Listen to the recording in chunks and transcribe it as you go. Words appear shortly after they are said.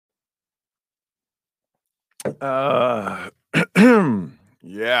Uh,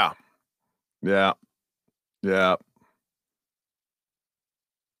 yeah, yeah, yeah,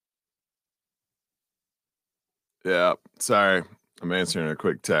 yeah. Sorry, I'm answering a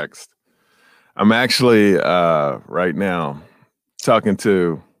quick text. I'm actually right now talking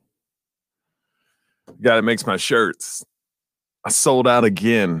to the guy that makes my shirts. I sold out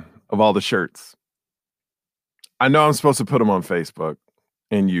again of all the shirts. I know I'm supposed to put them on Facebook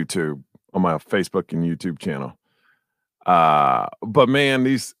and YouTube on my Facebook and YouTube channel. But man,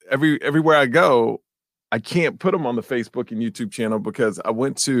 these everywhere I go, I can't put them on the Facebook and YouTube channel because I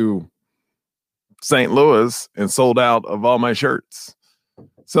went to St. Louis and sold out of all my shirts.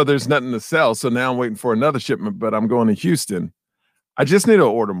 So there's nothing to sell. So now I'm waiting for another shipment, but I'm going to Houston. I just need to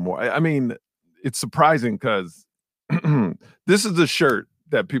order more. I mean, it's surprising because this is the shirt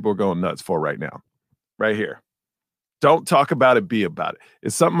that people are going nuts for right now, right here. Don't talk about it, be about it.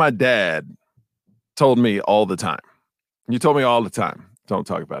 It's something my dad told me all the time. You told me all the time, don't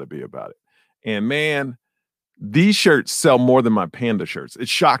talk about it, be about it. And man, these shirts sell more than my panda shirts. It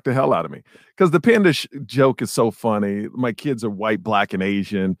shocked the hell out of me because the panda joke is so funny. My kids are white, black, and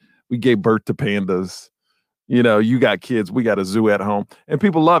Asian. We gave birth to pandas. You know, you got kids, we got a zoo at home, and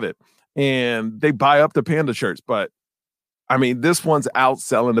people love it. And they buy up the panda shirts. But I mean, this one's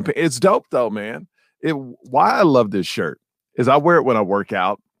outselling it's dope though, man. Why I love this shirt is I wear it when I work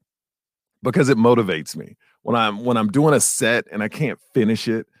out because it motivates me. When I'm doing a set and I can't finish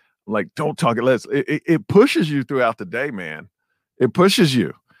it, like don't talk it less. It pushes you throughout the day, man. It pushes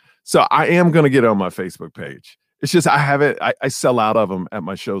you. So I am gonna get it on my Facebook page. It's just I have it. I sell out of them at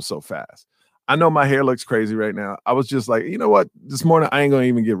my show so fast. I know my hair looks crazy right now. I was just like, you know what? This morning I ain't gonna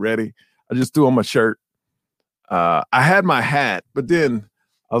even get ready. I just threw on my shirt. I had my hat, but then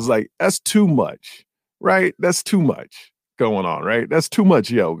I was like, that's too much, right? That's too much going on, right? That's too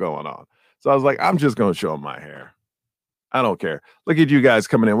much going on. So I was like, I'm just gonna show him my hair. I don't care. Look at you guys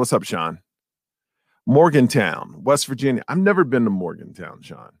coming in. What's up, Sean? Morgantown, West Virginia. I've never been to Morgantown,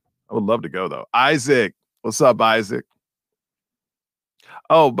 Sean. I would love to go though. Isaac, what's up, Isaac?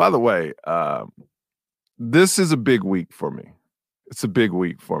 Oh, by the way, this is a big week for me. It's a big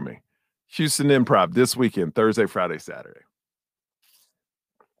week for me. Houston Improv this weekend, Thursday, Friday, Saturday.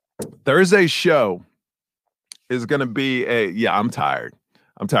 Thursday's show is going to be I'm tired.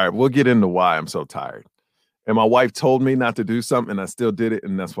 I'm tired. We'll get into why I'm so tired. And my wife told me not to do something, and I still did it,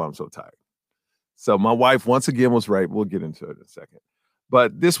 and that's why I'm so tired. So my wife, once again, was right. We'll get into it in a second.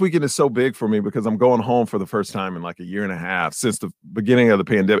 But this weekend is so big for me because I'm going home for the first time in like a year and a half since the beginning of the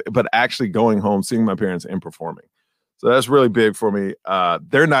pandemic, but actually going home, seeing my parents and performing. So that's really big for me.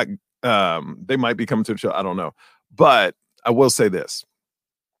 They're not, they might be coming to the show. I don't know. But I will say this.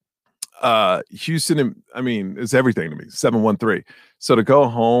 Houston, I mean, it's everything to me. 713. So to go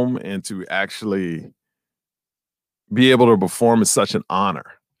home and to actually be able to perform is such an honor.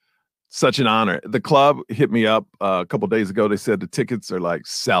 Such an honor. The club hit me up a couple days ago. They said the tickets are like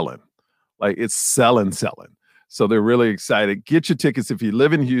selling, like it's selling. So they're really excited. Get your tickets if you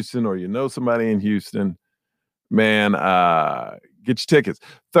live in Houston or you know somebody in Houston, man. Get your tickets.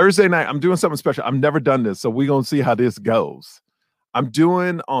 Thursday night, I'm doing something special. I've never done this, so we're gonna see how this goes. I'm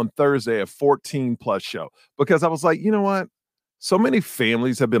doing on Thursday a 14 plus show because I was like, you know what? So many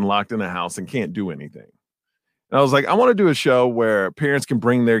families have been locked in the house and can't do anything. And I was like, I want to do a show where parents can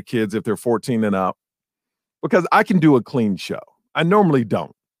bring their kids if they're 14 and up because I can do a clean show. I normally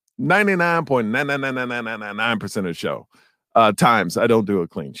don't. 99.9999999% of the show times I don't do a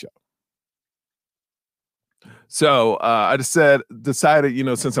clean show. So I just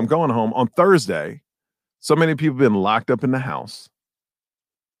decided, since I'm going home on Thursday, so many people have been locked up in the house.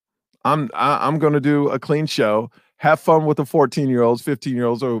 I'm going to do a clean show, have fun with the 14-year-olds,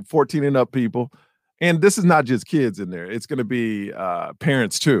 15-year-olds, or 14 and up people. And this is not just kids in there. It's going to be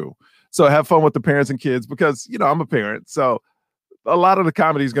parents too. So have fun with the parents and kids because, I'm a parent. So a lot of the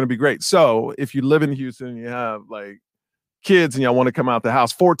comedy is going to be great. So if you live in Houston, you have like kids and y'all want to come out the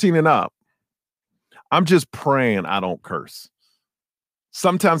house, 14 and up, I'm just praying I don't curse.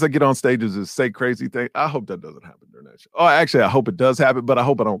 Sometimes I get on stages and say crazy things. I hope that doesn't happen during that show. Oh, actually, I hope it does happen, but I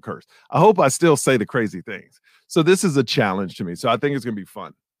hope I don't curse. I hope I still say the crazy things. So this is a challenge to me. So I think it's going to be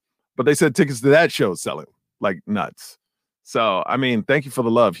fun. But they said tickets to that show selling like nuts. So, I mean, thank you for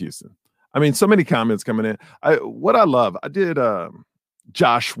the love, Houston. I mean, so many comments coming in. What I love, I did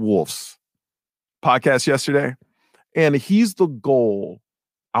Josh Wolf's podcast yesterday, and he's the goal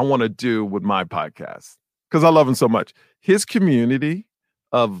I want to do with my podcast because I love him so much. His community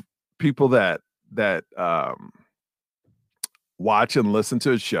of people that watch and listen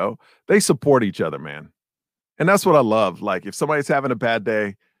to his show, they support each other, man. And that's what I love. Like if somebody's having a bad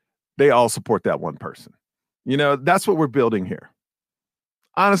day, they all support that one person. That's what we're building here.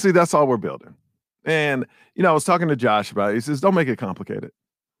 Honestly, that's all we're building. And, I was talking to Josh about it. He says, don't make it complicated.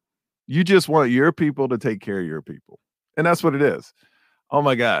 You just want your people to take care of your people. And that's what it is. Oh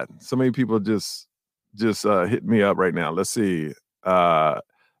my God. So many people just hit me up right now. Let's see.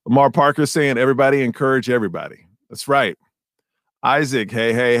 Lamar Parker saying everybody encourage everybody. That's right. Isaac,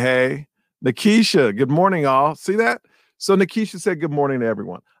 hey. Nikisha, good morning, all. See that? So Nikisha said good morning to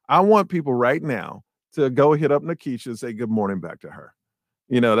everyone. I want people right now to go hit up Nikisha and say good morning back to her.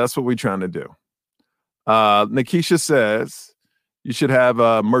 That's what we're trying to do. Nikisha says you should have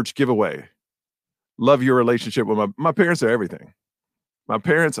a merch giveaway. Love your relationship with my parents are everything. My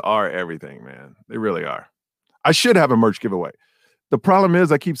parents are everything, man. They really are. I should have a merch giveaway. The problem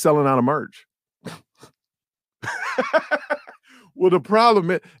is I keep selling out of merch. Well, the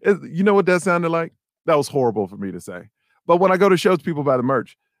problem is, you know what that sounded like? That was horrible for me to say. But when I go to shows, people buy the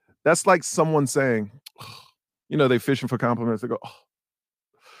merch. That's like someone saying, they fishing for compliments. They go,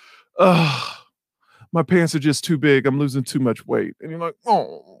 my pants are just too big. I'm losing too much weight. And you're like,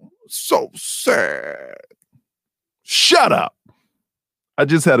 oh, so sad. Shut up. I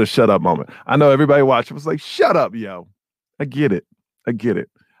just had a shut up moment. I know everybody watching was like, shut up, yo. I get it.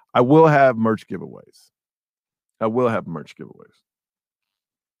 I will have merch giveaways.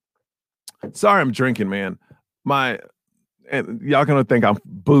 Sorry, I'm drinking, man. And y'all gonna think I'm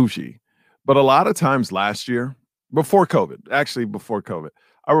bougie, but a lot of times last year, before COVID,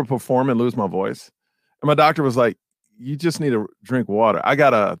 I would perform and lose my voice. And my doctor was like, you just need to drink water. I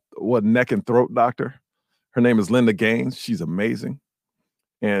got a neck and throat doctor. Her name is Linda Gaines. She's amazing.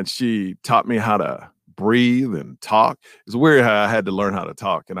 And she taught me how to breathe and talk. It's weird how I had to learn how to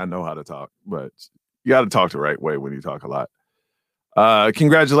talk, and I know how to talk, but you got to talk the right way when you talk a lot.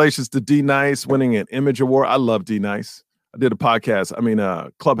 Congratulations to D Nice winning an Image Award. I love D Nice. I did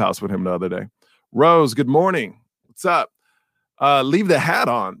a Clubhouse with him the other day. Rose, good morning. What's up? Leave the hat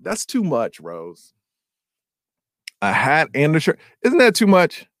on. That's too much, Rose. A hat and a shirt. Isn't that too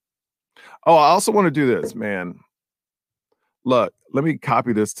much? Oh, I also want to do this, man. Look, let me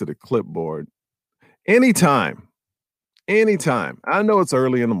copy this to the clipboard. Anytime. I know it's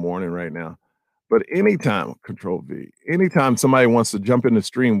early in the morning right now, but anytime, Control V, anytime somebody wants to jump in the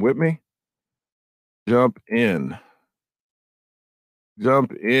stream with me, jump in.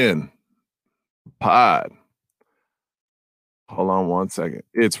 Pod. Hold on one second.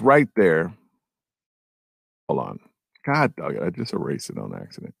 It's right there. Hold on. God dog it. I just erased it on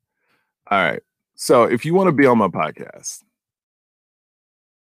accident. All right. So if you want to be on my podcast,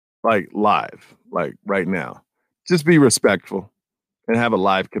 like live, like right now, just be respectful and have a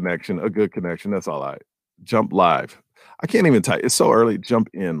live connection, a good connection. That's all. Jump live. I can't even type. It's so early. Jump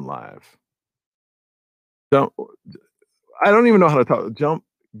in live. I don't even know how to talk.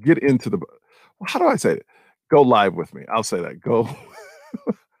 Get into the, how do I say it? Go live with me. I'll say that. Go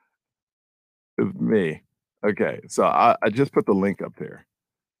with me. Okay. So I just put the link up there.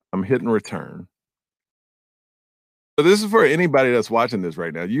 I'm hitting return. So this is for anybody that's watching this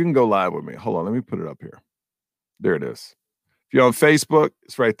right now. You can go live with me. Hold on. Let me put it up here. There it is. If you're on Facebook,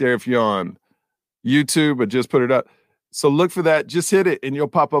 it's right there. If you're on YouTube, I just put it up. So look for that. Just hit it and you'll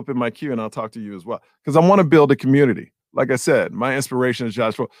pop up in my queue and I'll talk to you as well. Because I want to build a community. Like I said, my inspiration is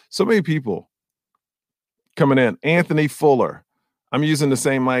Josh Fuller. So many people coming in. Anthony Fuller. I'm using the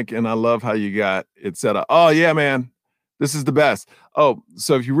same mic and I love how you got it set up. Oh, yeah, man. This is the best. Oh,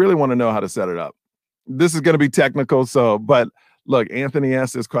 so if you really want to know how to set it up, this is going to be technical. But look, Anthony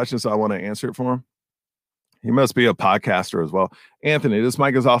asked this question, so I want to answer it for him. He must be a podcaster as well. Anthony, this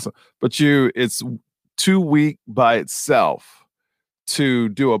mic is awesome, but it's too weak by itself to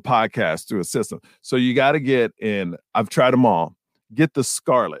do a podcast through a system. So you got to get in. I've tried them all. Get the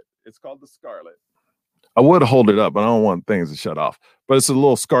Scarlett. It's called the Scarlett. I would hold it up, but I don't want things to shut off. But it's a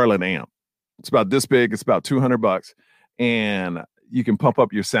little Scarlett amp. It's about this big. It's about $200, and you can pump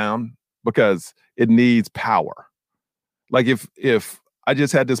up your sound because it needs power. Like if I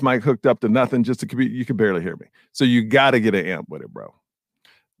just had this mic hooked up to nothing, just to compete, you could barely hear me. So you got to get an amp with it, bro.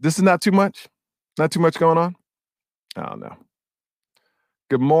 This is not too much. Not too much going on. I don't know.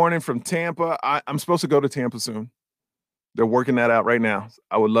 Good morning from Tampa. I'm supposed to go to Tampa soon. They're working that out right now.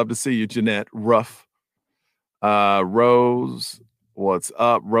 I would love to see you, Jeanette Ruff. Rose, what's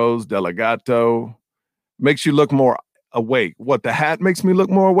up? Rose Delegato. Makes you look more awake. What, the hat makes me look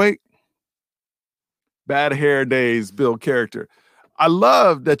more awake? Bad hair days build character. I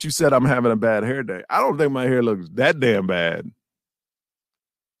love that you said I'm having a bad hair day. I don't think my hair looks that damn bad.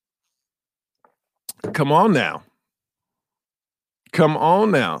 Come on now.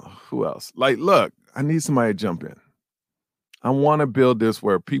 Who else? Like, look, I need somebody to jump in. I want to build this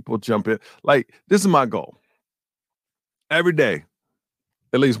where people jump in. Like, this is my goal. Every day,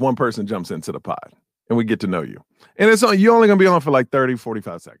 at least one person jumps into the pod and we get to know you. And it's on, you're only going to be on for like 30,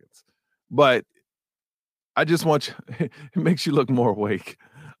 45 seconds. But I just want you, it makes you look more awake.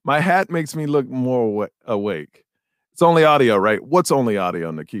 My hat makes me look more awake. It's only audio, right? What's only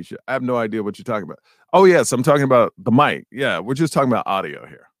audio, Nikisha? I have no idea what you're talking about. Oh, yes, I'm talking about the mic. Yeah, we're just talking about audio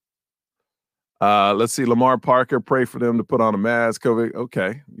here. Let's see. Lamar Parker, pray for them to put on a mask. COVID.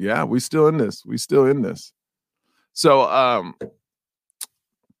 Okay. Yeah, we still in this. So I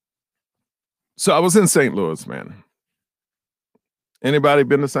was in St. Louis, man. Anybody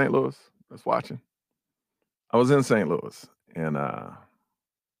been to St. Louis that's watching? I was in St. Louis, and I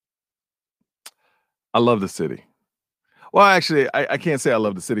love the city. Well, actually, I can't say I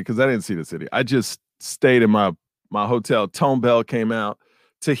love the city because I didn't see the city. I just stayed in my hotel. Tone Bell came out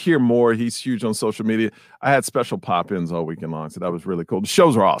to hear more. He's huge on social media. I had special pop-ins all weekend long, so that was really cool. The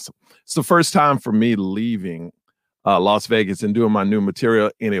shows are awesome. It's the first time for me leaving Las Vegas and doing my new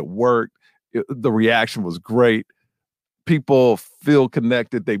material, and it worked. The reaction was great. People feel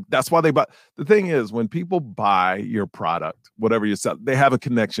connected. That's why they buy. The thing is, when people buy your product, whatever you sell, they have a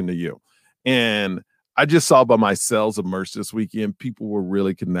connection to you. And I just saw by my sales of merch this weekend, people were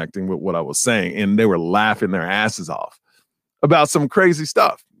really connecting with what I was saying, and they were laughing their asses off about some crazy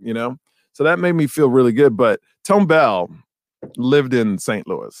stuff, you know? So that made me feel really good. But Tone Bell lived in St.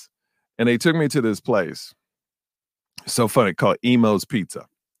 Louis, and they took me to this place. So funny, called Emo's Pizza.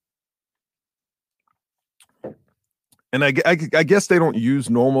 And I guess they don't use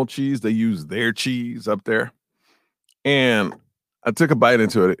normal cheese. They use their cheese up there. And I took a bite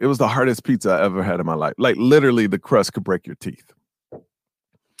into it. It was the hardest pizza I ever had in my life. Like literally the crust could break your teeth.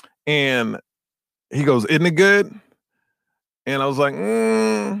 And he goes, "Isn't it good?" And I was like,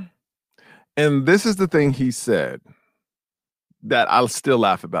 And this is the thing he said that I'll still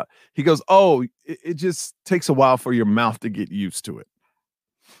laugh about. He goes, "Oh, it just takes a while for your mouth to get used to it."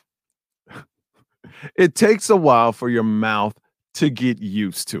 It takes a while for your mouth to get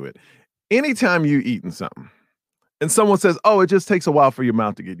used to it. Anytime you eating something and someone says, "Oh, it just takes a while for your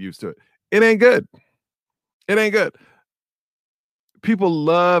mouth to get used to it," it ain't good. It ain't good. People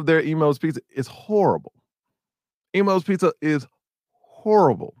love their Emo's Pizza. It's horrible. Emo's Pizza is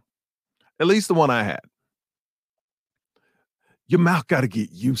horrible. At least the one I had. Your mouth got to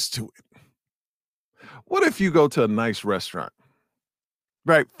get used to it. What if you go to a nice restaurant?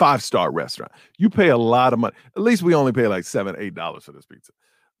 Right, 5-star restaurant. You pay a lot of money. At least we only pay like $7, $8 for this pizza.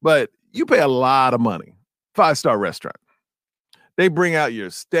 But you pay a lot of money. 5-star restaurant. They bring out your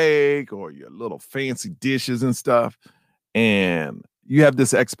steak or your little fancy dishes and stuff, and you have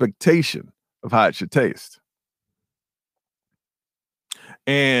this expectation of how it should taste.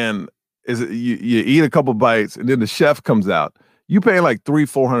 And you eat a couple bites, and then the chef comes out. You pay like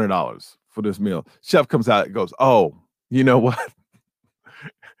 $300-$400 for this meal. Chef comes out and goes, "Oh, you know what?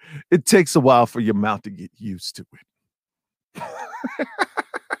 It takes a while for your mouth to get used to it."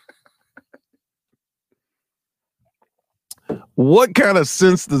 What kind of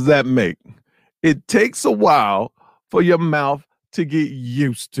sense does that make? It takes a while for your mouth to get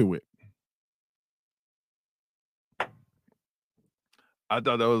used to it. I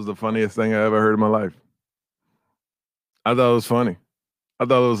thought that was the funniest thing I ever heard in my life. I thought it was funny. I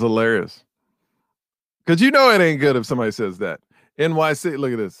thought it was hilarious. Because you know it ain't good if somebody says that. NYC,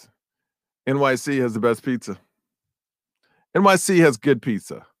 look at this. NYC has the best pizza. NYC has good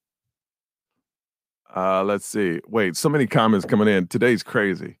pizza. Let's see. Wait, so many comments coming in. Today's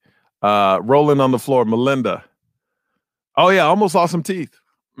crazy. Rolling on the floor, Melinda. Oh, yeah, almost lost some teeth.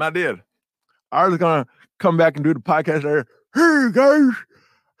 I did. I was going to come back and do the podcast there. "Hey, guys,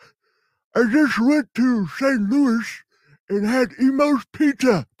 I just went to St. Louis and had Emo's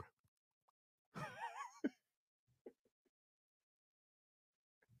Pizza."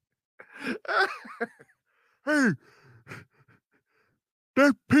 "Hey,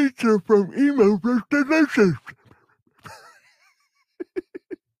 that pizza from Emo was delicious."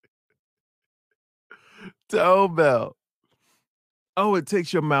 Tone Bell. Oh, it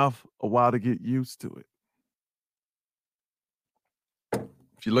takes your mouth a while to get used to it.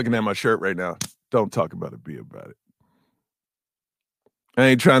 If you're looking at my shirt right now, don't talk about it, be about it. I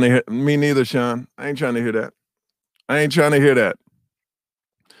ain't trying to hear, me neither, Sean. I ain't trying to hear that. I ain't trying to hear that.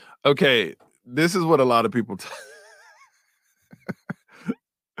 Okay, this is what a lot of people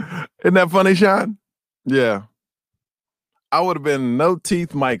Isn't that funny, Sean? Yeah. I would have been No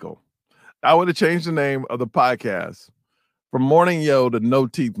Teeth Michael. I would have changed the name of the podcast from Morning Yo to No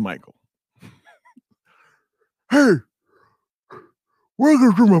Teeth Michael. "Hey,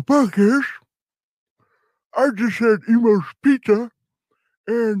 welcome to my podcast. I just had Emo's Pizza,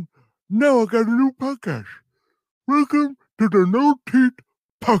 and now I got a new podcast. Welcome to the No Teeth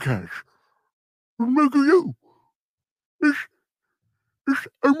Podcast. Look at you. It's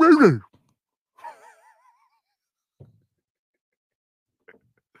amazing.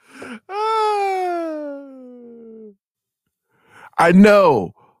 I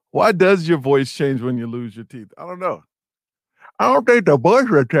know. Why does your voice change when you lose your teeth? I don't know. I don't think the voice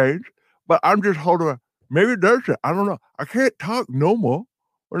will change, but I'm just holding on. Maybe it does it. I don't know. I can't talk no more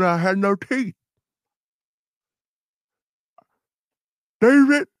when I had no teeth.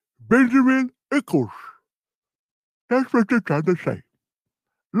 David Benjamin Eccles. That's what they're trying to say.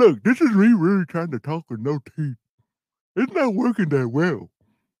 Look, this is me really trying to talk with no teeth. It's not working that well.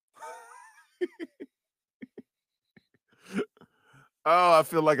 Oh, I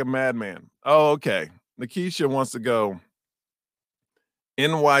feel like a madman. Oh, okay. Nikisha wants to go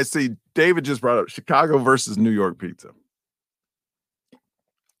NYC. David just brought up Chicago versus New York pizza.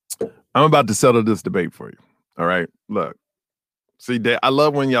 I'm about to settle this debate for you. All right. Look, see, I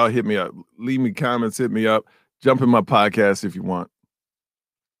love when y'all hit me up. Leave me comments, hit me up. Jump in my podcast if you want.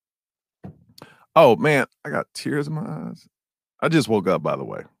 Oh, man, I got tears in my eyes. I just woke up, by the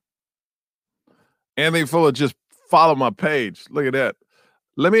way. Anthony Fuller just followed my page. Look at that.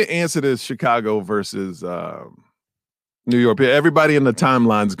 Let me answer this Chicago versus New York. Everybody in the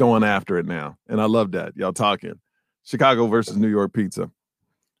timeline's going after it now. And I love that. Y'all talking. Chicago versus New York pizza.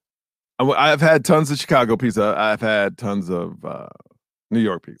 I've had tons of Chicago pizza. I've had tons of New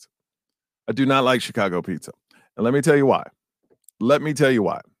York pizza. I do not like Chicago pizza. And let me tell you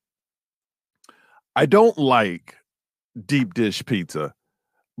why. I don't like deep dish pizza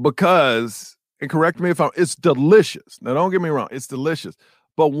because, and correct me if it's delicious. Now, don't get me wrong. It's delicious.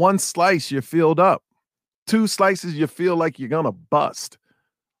 But one slice, you're filled up. 2 slices, you feel like you're going to bust.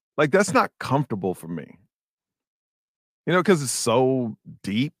 Like, that's not comfortable for me. You know, because it's so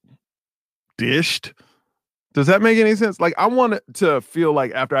deep dished. Does that make any sense? Like, I want it to feel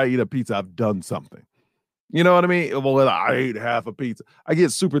like after I eat a pizza, I've done something. You know what I mean? Well, I ate half a pizza. I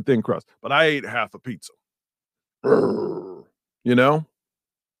get super thin crust, but I ate half a pizza. You know?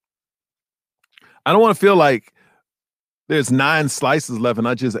 I don't want to feel like there's 9 slices left and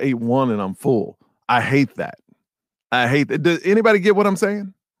I just ate one and I'm full. I hate that. Does anybody get what I'm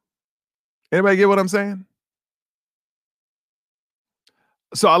saying? Anybody get what I'm saying?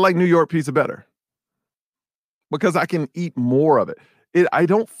 So I like New York pizza better because I can eat more of it. I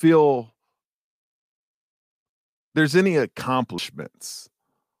don't feel there's any accomplishments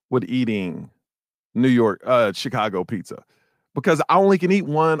with eating Chicago pizza because I only can eat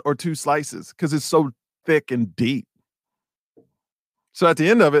 1 or 2 slices because it's so thick and deep. So at the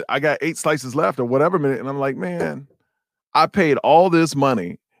end of it, I got 8 slices left or whatever minute. And I'm like, man, I paid all this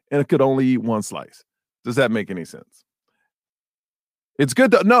money and I could only eat 1 slice. Does that make any sense? It's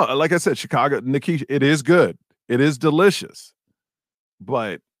good. No, like I said, Chicago, Nikisha, it is good. It is delicious.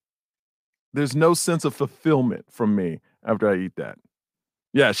 But there's no sense of fulfillment from me after I eat that.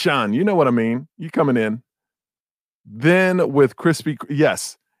 Yeah, Sean, you know what I mean. You coming in. Then with crispy,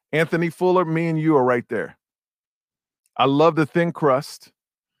 yes, Anthony Fuller, me and you are right there. I love the thin crust,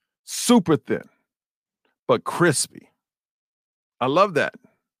 super thin, but crispy. I love that.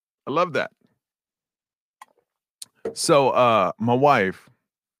 So my wife,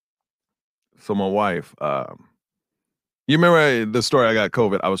 you remember the story I got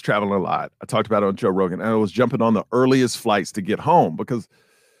COVID? I was traveling a lot. I talked about it on Joe Rogan, and I was jumping on the earliest flights to get home because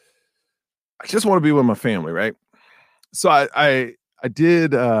I just want to be with my family, right? So I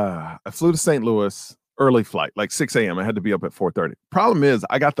flew to St. Louis, early flight, like 6 a.m. I had to be up at 4:30. Problem is,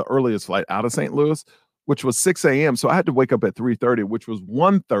 I got the earliest flight out of St. Louis, which was 6 a.m. So I had to wake up at 3:30, which was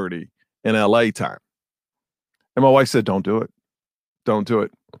 1:30 in LA time. And my wife said, don't do it. Don't do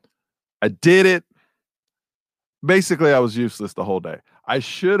it. I did it. Basically, I was useless the whole day. I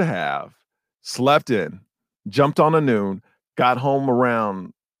should have slept in, jumped on a noon, got home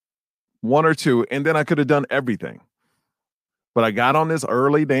around 1 or 2, and then I could have done everything. But I got on this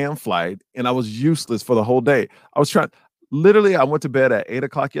early damn flight, and I was useless for the whole day. I went to bed at 8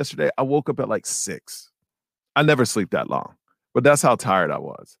 o'clock yesterday. I woke up at like 6. I never sleep that long, but that's how tired I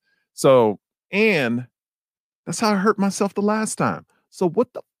was. So, and that's how I hurt myself the last time. So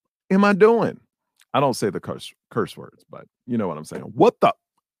what the am I doing? I don't say the curse words, but you know what I'm saying. What the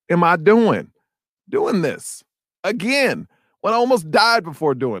am I doing? Doing this again when I almost died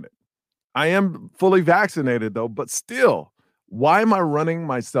before doing it. I am fully vaccinated though, but still, why am I running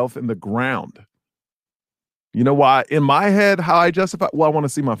myself in the ground? You know why? In my head, how I justify, well, I want to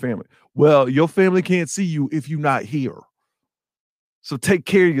see my family. Well, your family can't see you if you're not here. So take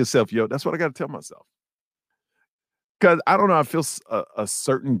care of yourself, yo. That's what I got to tell myself. Because I don't know, I feel a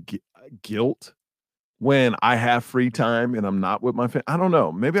certain guilt when I have free time and I'm not with my family. I don't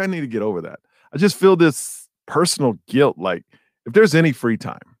know. Maybe I need to get over that. I just feel this personal guilt. Like if there's any free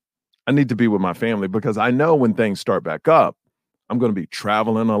time, I need to be with my family because I know when things start back up, I'm going to be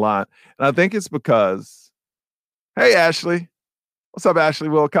traveling a lot. And I think it's because, hey, Ashley, what's up, Ashley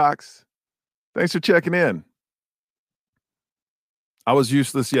Wilcox? Thanks for checking in. I was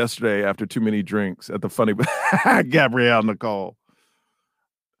useless yesterday after too many drinks at the funny Gabrielle Nicole.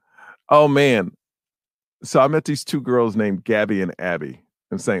 Oh man. So I met these two girls named Gabby and Abby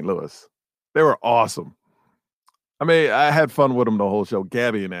in St. Louis. They were awesome. I mean, I had fun with them the whole show.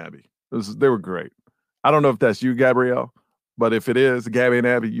 Gabby and Abby. They were great. I don't know if that's you, Gabrielle, but if it is, Gabby and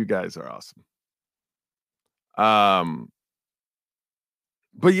Abby, you guys are awesome.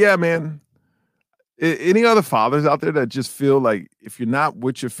 But yeah, man. Any other fathers out there that just feel like if you're not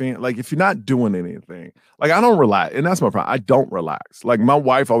with your family, like if you're not doing anything, like I don't relax, and that's my problem. I don't relax. Like my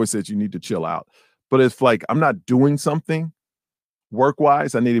wife always says, you need to chill out. But if like I'm not doing something work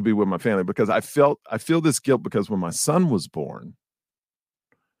wise, I need to be with my family because I feel this guilt because when my son was born,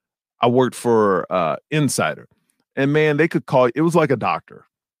 I worked for Insider, and man, they could call. It was like a doctor.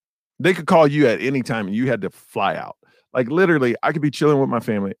 They could call you at any time, and you had to fly out. Like literally, I could be chilling with my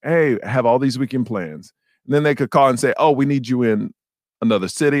family. Hey, have all these weekend plans. And then they could call and say, oh, we need you in another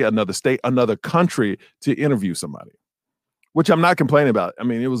city, another state, another country to interview somebody, which I'm not complaining about. I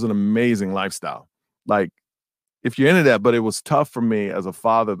mean, it was an amazing lifestyle. Like if you're into that, but it was tough for me as a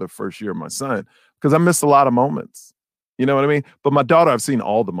father the first year of my son because I missed a lot of moments. You know what I mean? But my daughter, I've seen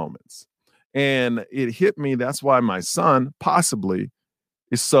all the moments. And it hit me. That's why my son possibly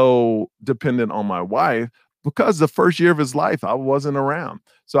is so dependent on my wife because the first year of his life, I wasn't around.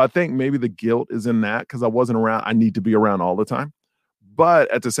 So I think maybe the guilt is in that because I wasn't around. I need to be around all the time.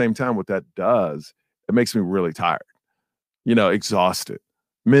 But at the same time, what that does, it makes me really tired, exhausted,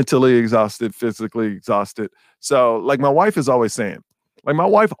 mentally exhausted, physically exhausted. So like my wife is always saying, like my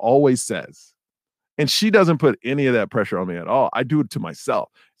wife always says, and she doesn't put any of that pressure on me at all. I do it to myself.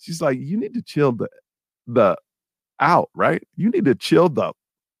 She's like, you need to chill the out, right? You need to chill the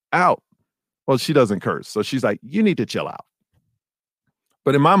out. Well, she doesn't curse. So she's like, you need to chill out.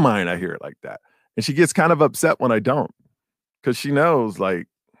 But in my mind, I hear it like that. And she gets kind of upset when I don't because she knows like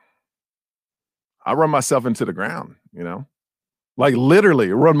I run myself into the ground, like literally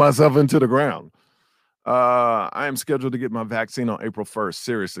run myself into the ground. I am scheduled to get my vaccine on April 1st.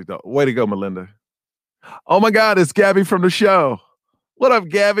 Seriously, though. Way to go, Melinda. Oh my God, it's Gabby from the show. What up,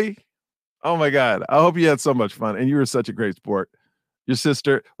 Gabby? Oh my God. I hope you had so much fun. And you were such a great sport. Your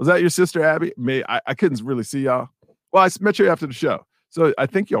sister, was that your sister, Abby? I couldn't really see y'all. Well, I met you after the show. So I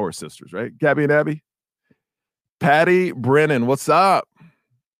think y'all were sisters, right? Gabby and Abby? Patty Brennan, what's up?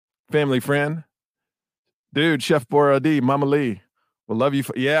 Family friend. Dude, Chef Boyardee, Mama Lee. We'll love you.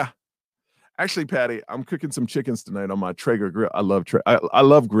 Yeah. Actually, Patty, I'm cooking some chickens tonight on my Traeger grill. I love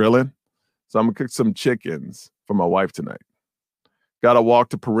grilling. So I'm going to cook some chickens for my wife tonight. Got to walk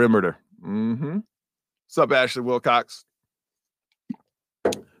the perimeter. Mm-hmm. What's up, Ashley Wilcox?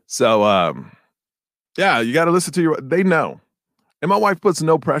 So, yeah, you got to listen to they know. And my wife puts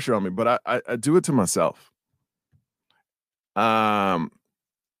no pressure on me, but I do it to myself. Anything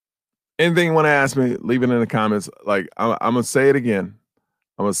you want to ask me, leave it in the comments. Like, I'm going to say it again.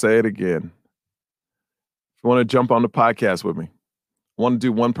 If you want to jump on the podcast with me, I want to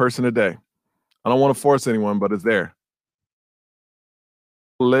do one person a day. I don't want to force anyone, but it's there.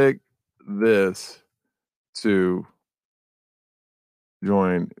 Click this to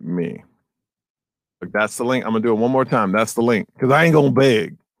join me. Like that's the link. I'm gonna do it one more time. That's the link because I ain't gonna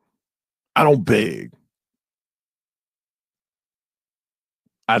beg. I don't beg.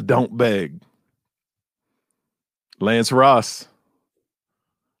 I don't beg. Lance Ross.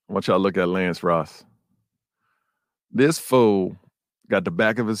 I want y'all to look at Lance Ross. This fool got the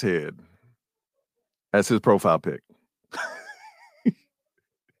back of his head as his profile pic.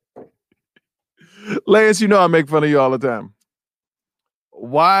 Lance, I make fun of you all the time.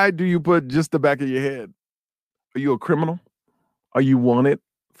 Why do you put just the back of your head? Are you a criminal? Are you wanted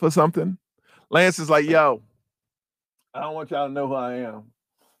for something? Lance is like, yo, I don't want y'all to know who I am.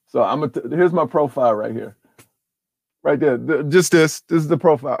 So here's my profile right here. Right there. Just this. This is the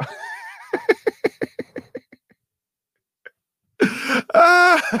profile.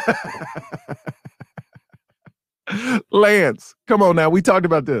 Lance, come on now. We talked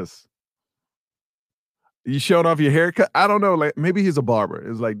about this. You showing off your haircut? I don't know. Like maybe he's a barber.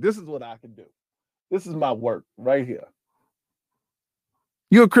 It's like, this is what I can do. This is my work right here.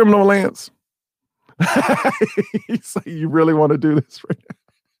 You a criminal, Lance? He's like, you really want to do this right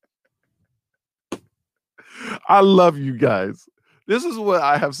now? I love you guys. This is what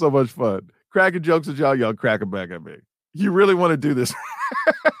I have so much fun cracking jokes at y'all cracking back at me. You really want to do this?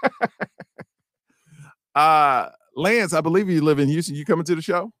 Lance, I believe you live in Houston. You coming to the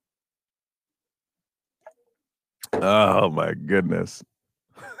show? Oh my goodness.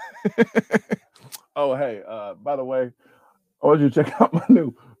 Oh, hey, by the way, I want you to check out my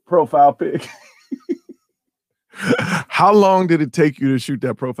new profile pic. How long did it take you to shoot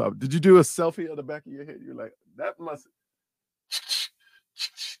that profile? Did you do a selfie on the back of your head? You're like, that must.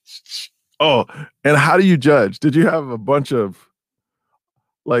 Oh, and how do you judge? Did you have a bunch of,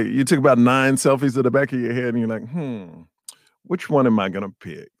 like, you took about 9 selfies at the back of your head and you're like, which one am I going to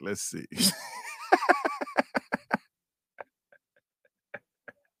pick? Let's see.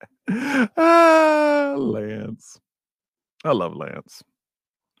 Lance. I love Lance.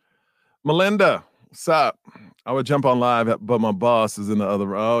 Melinda, what's up? I would jump on live, but my boss is in the other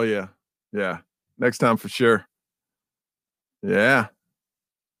room. Oh, yeah. Yeah. Next time for sure. Yeah.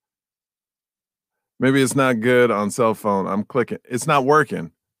 Maybe it's not good on cell phone. I'm clicking. It's not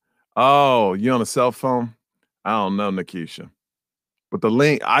working. Oh, you on a cell phone? I don't know, Nikisha. But the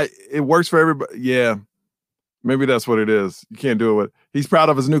link, it works for everybody. Yeah. Maybe that's what it is. You can't do it with. He's proud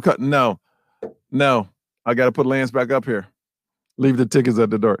of his new cut. No. I got to put Lance back up here. Leave the tickets at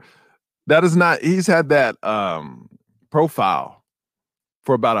the door. That is not, he's had that profile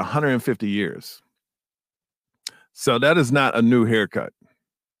for about 150 years. So that is not a new haircut.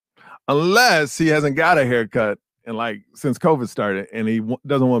 Unless he hasn't got a haircut and since COVID started and he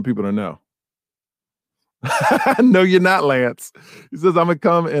doesn't want people to know. No, you're not, Lance. He says, I'm going to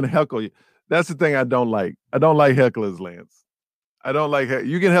come and heckle you. That's the thing I don't like. I don't like hecklers, Lance. I don't like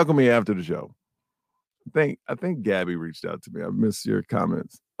you can heckle me after the show. I think Gabby reached out to me. I missed your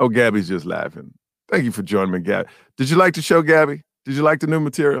comments. Oh, Gabby's just laughing. Thank you for joining me, Gabby. Did you like the show, Gabby? Did you like the new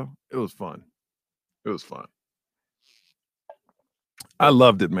material? It was fun. I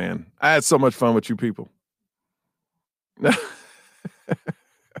loved it, man. I had so much fun with you people.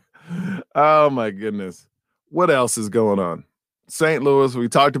 Oh, my goodness. What else is going on? St. Louis, we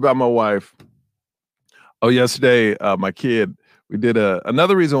talked about my wife. Oh, yesterday, my kid, we did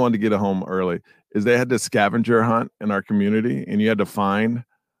another reason I wanted to get home early is they had this scavenger hunt in our community, and you had to find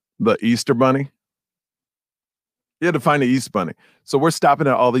the Easter Bunny. You had to find the Easter Bunny. So we're stopping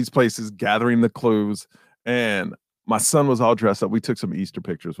at all these places, gathering the clues, and my son was all dressed up. We took some Easter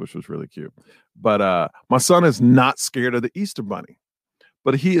pictures, which was really cute. But my son is not scared of the Easter Bunny,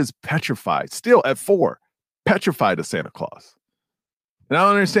 but he is petrified, still at 4, petrified of Santa Claus. And I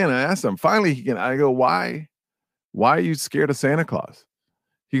don't understand. I asked him, finally, I go, why are you scared of Santa Claus?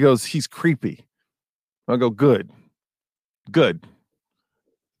 He goes, he's creepy. I go, good. And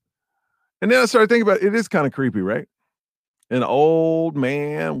then I started thinking about it is kind of creepy, right? An old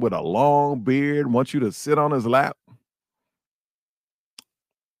man with a long beard wants you to sit on his lap.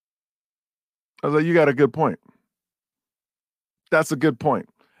 I was like, you got a good point. That's a good point.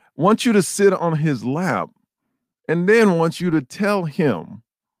 Wants you to sit on his lap and then wants you to tell him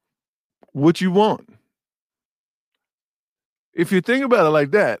what you want. If you think about it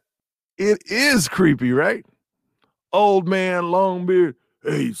like that, it is creepy, right? Old man, long beard.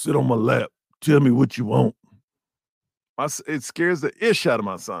 Hey, sit on my lap. Tell me what you want. It scares the ish out of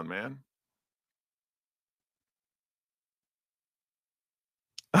my son, man.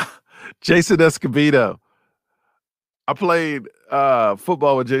 Jason Escobedo. I played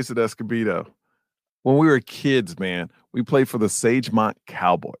football with Jason Escobedo. When we were kids, man, we played for the Sagemont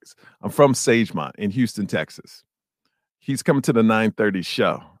Cowboys. I'm from Sagemont in Houston, Texas. He's coming to the 9:30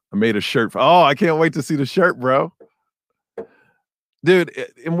 show. I made a shirt. I can't wait to see the shirt, bro. Dude,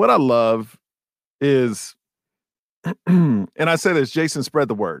 and what I love is, and I say this, Jason, spread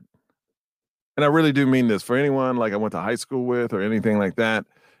the word. And I really do mean this for anyone like I went to high school with or anything like that.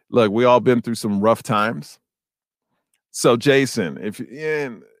 Look, we all been through some rough times. So Jason,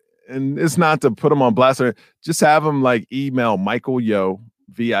 and it's not to put him on blast, or just have him email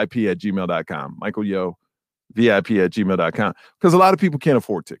michaelyovip@gmail.com. michaelyovip@gmail.com. Because a lot of people can't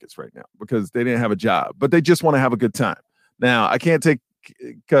afford tickets right now because they didn't have a job, but they just want to have a good time. Now, I can't take,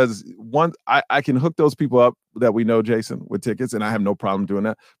 because I can hook those people up that we know, Jason, with tickets, and I have no problem doing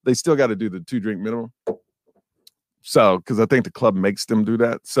that. They still got to do the 2-drink minimum. So, because I think the club makes them do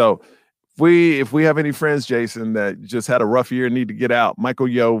that. So, if we have any friends, Jason, that just had a rough year and need to get out,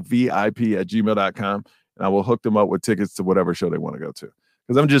 michaelyovip@gmail.com, and I will hook them up with tickets to whatever show they want to go to.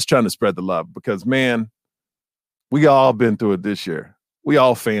 Because I'm just trying to spread the love. Because, man, we all been through it this year. We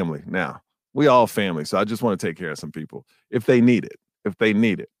all family now. We all family. So I just want to take care of some people if they need it.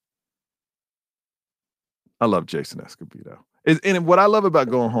 I love Jason Escobedo. And what I love about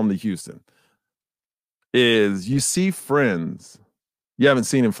going home to Houston is you see friends you haven't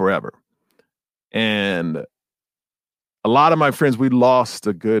seen in forever. And a lot of my friends, we lost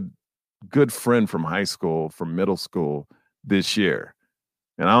a good friend from high school, from middle school this year.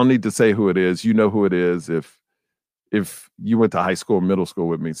 And I don't need to say who it is. You know who it is if you went to high school or middle school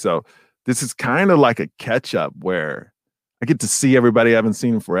with me. So this is kind of like a catch up where I get to see everybody I haven't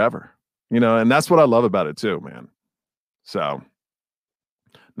seen forever, and that's what I love about it too, man. So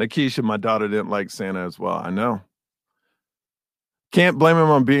Nakisha, my daughter, didn't like Santa as well. I know. Can't blame him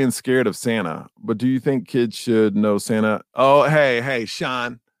on being scared of Santa, but do you think kids should know Santa? Oh, hey,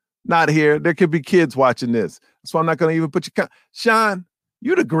 Sean, not here. There could be kids watching this. That's why I'm not going to even put your Sean,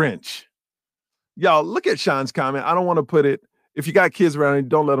 you the Grinch. Y'all, look at Sean's comment. I don't want to put it. If you got kids around,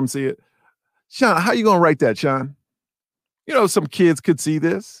 don't let them see it. Sean, how you going to write that, Sean? Some kids could see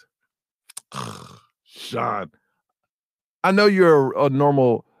this. Sean, I know you're a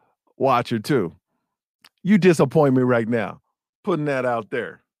normal watcher too. You disappoint me right now, putting that out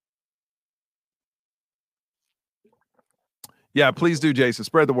there. Yeah, please do, Jason.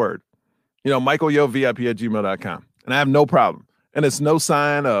 Spread the word. MichaelYoVIP@gmail.com. And I have no problem. And it's no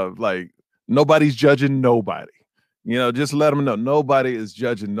sign of like nobody's judging nobody. Just let them know nobody is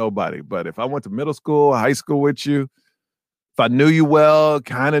judging nobody. But if I went to middle school, high school with you, if I knew you well,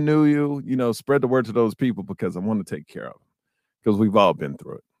 kind of knew you, spread the word to those people because I want to take care of them. Because we've all been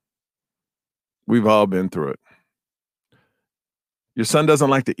through it. We've all been through it. Your son doesn't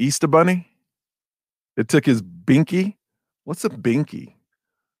like the Easter Bunny? It took his binky? What's a binky?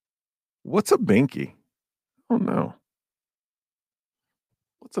 What's a binky? Oh, no.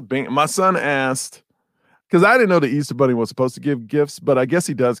 What's a binky? My son asked, because I didn't know the Easter Bunny was supposed to give gifts, but I guess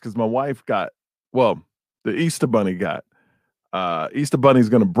he does because my wife the Easter Bunny got. Easter Bunny's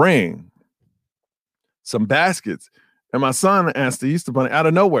going to bring some baskets. And my son asked the Easter Bunny out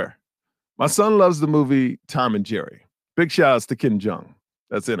of nowhere. My son loves the movie Tom and Jerry. Big shout outs to Ken Jeong.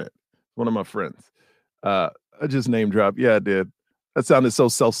 That's in it. One of my friends. I just name dropped. Yeah, I did. That sounded so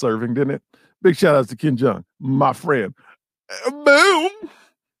self-serving, didn't it? Big shout outs to Ken Jeong, my friend. Boom.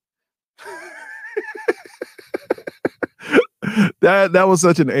 That was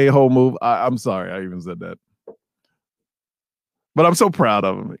such an a-hole move. I'm sorry I even said that. But I'm so proud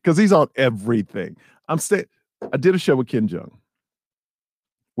of him because he's on everything. I did a show with Ken Jeong.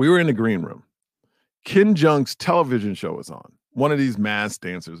 We were in the green room. Ken Jeong's television show is on. One of these mass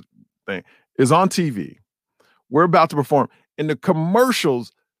dancers thing is on TV. We're about to perform. In the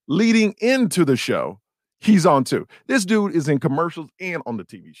commercials leading into the show, he's on too. This dude is in commercials and on the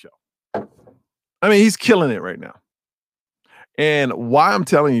TV show. I mean, he's killing it right now. And why I'm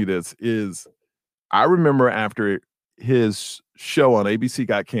telling you this is I remember after his show on ABC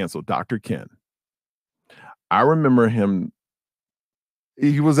got canceled, Dr. Ken, I remember him.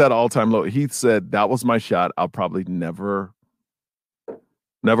 He was at all-time low. He said, that was my shot. I'll probably never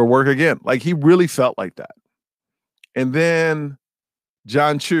work again. Like, he really felt like that. And then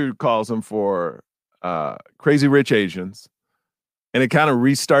John Chu calls him for Crazy Rich Asians. And it kind of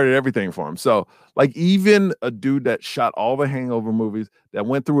restarted everything for him. So, like, even a dude that shot all the Hangover movies, that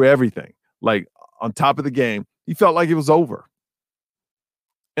went through everything, like, on top of the game, he felt like it was over.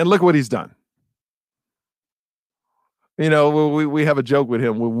 And look what he's done. We have a joke with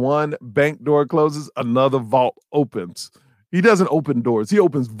him. When one bank door closes, another vault opens. He doesn't open doors. He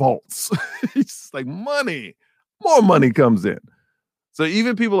opens vaults. He's like, money. More money comes in. So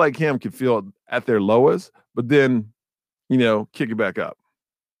even people like him can feel at their lowest, but then, kick it back up.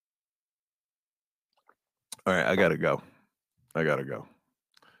 All right, I got to go.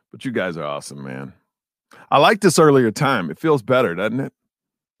 But you guys are awesome, man. I like this earlier time. It feels better, doesn't it?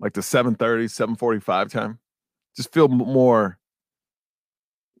 Like the 7:30, 7:45 time. Just feel more,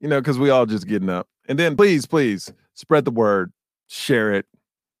 because we all just getting up. And then please spread the word, share it.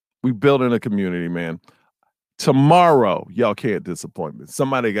 We building a community, man. Tomorrow, y'all can't disappoint me.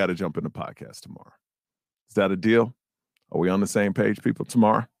 Somebody got to jump in the podcast tomorrow. Is that a deal? Are we on the same page, people?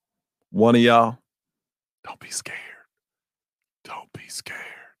 Tomorrow, one of y'all, don't be scared. Don't be scared.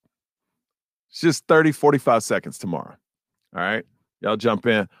 It's just 30, 45 seconds tomorrow. All right, y'all jump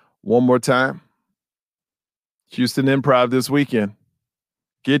in one more time. Houston Improv this weekend.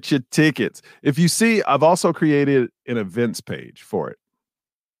 Get your tickets. If you see, I've also created an events page for it.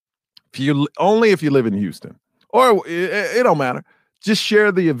 If you live in Houston, or it don't matter. Just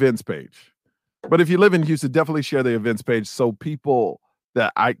share the events page. But if you live in Houston, definitely share the events page so people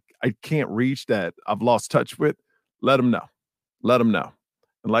that I can't reach, that I've lost touch with, let them know. Let them know.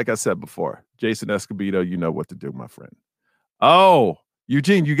 And like I said before, Jason Escobedo, you know what to do, my friend. Oh,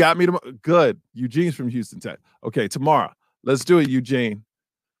 Eugene, you got me tomorrow? Good. Eugene's from Houston Tech. Okay, tomorrow. Let's do it, Eugene.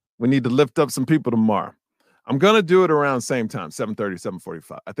 We need to lift up some people tomorrow. I'm going to do it around the same time, 7:30,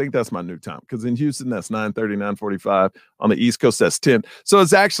 7:45. I think that's my new time because in Houston, that's 9:30, 9:45. On the East Coast, that's 10. So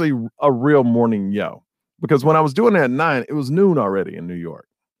it's actually a real morning yo. Because when I was doing it at 9, it was noon already in New York.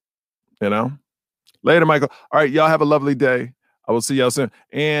 Later, Michael. All right, y'all have a lovely day. I will see y'all soon.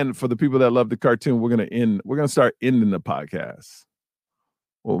 And for the people that love the cartoon, we're going to start ending the podcast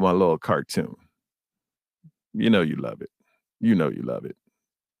with my little cartoon. You know you love it. You know you love it.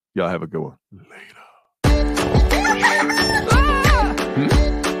 Y'all have a good one. Later.